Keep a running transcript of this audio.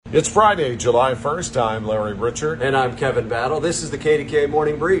It's Friday, July 1st. I'm Larry Richard. And I'm Kevin Battle. This is the KDKA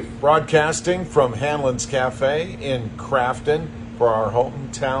Morning Brief. Broadcasting from Hanlon's Cafe in Crafton for our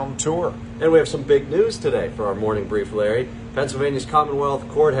hometown tour. And we have some big news today for our Morning Brief, Larry. Pennsylvania's Commonwealth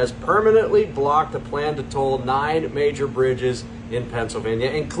Court has permanently blocked a plan to toll 9 major bridges in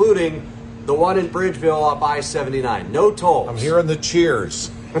Pennsylvania, including the one in Bridgeville up I-79. No tolls. I'm hearing the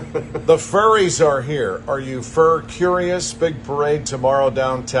cheers. The furries are here. Are you fur curious? Big parade tomorrow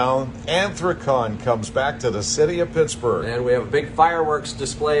downtown. Anthrocon comes back to the city of Pittsburgh. And we have a big fireworks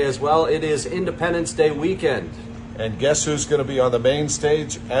display as well. It is Independence Day weekend. And guess who's going to be on the main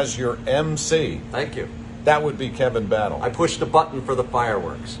stage as your MC? Thank you. That would be Kevin Battle. I pushed a button for the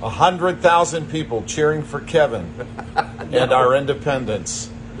fireworks. 100,000 people cheering for Kevin and our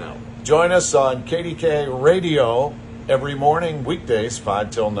independence. No. Join us on KDKA Radio every morning, weekdays, 5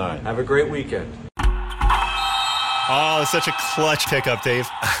 till 9. Have a great weekend. Oh, such a clutch pickup, Dave.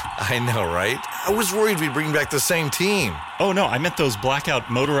 I know, right? I was worried we'd bring back the same team. Oh, no, I meant those blackout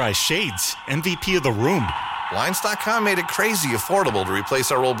motorized shades. MVP of the room. Blinds.com made it crazy affordable to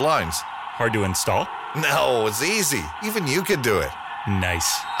replace our old blinds. Hard to install? No, it's easy. Even you could do it.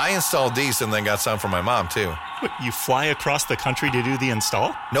 Nice. I installed these and then got some for my mom, too. What, you fly across the country to do the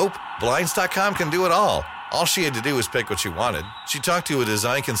install? Nope. Blinds.com can do it all. All she had to do was pick what she wanted. She talked to a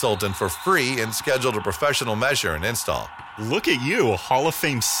design consultant for free and scheduled a professional measure and install. Look at you, a Hall of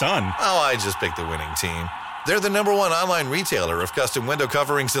Fame son. Oh, I just picked the winning team. They're the #1 online retailer of custom window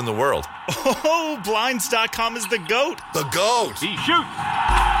coverings in the world. Oh, Blinds.com is the GOAT. The GOAT! He shoots.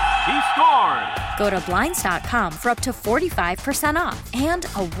 He scored. Go to Blinds.com for up to 45% off and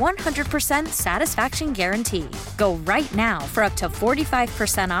a 100% satisfaction guarantee. Go right now for up to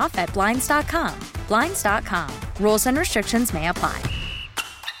 45% off at Blinds.com. Blinds.com. Rules and restrictions may apply.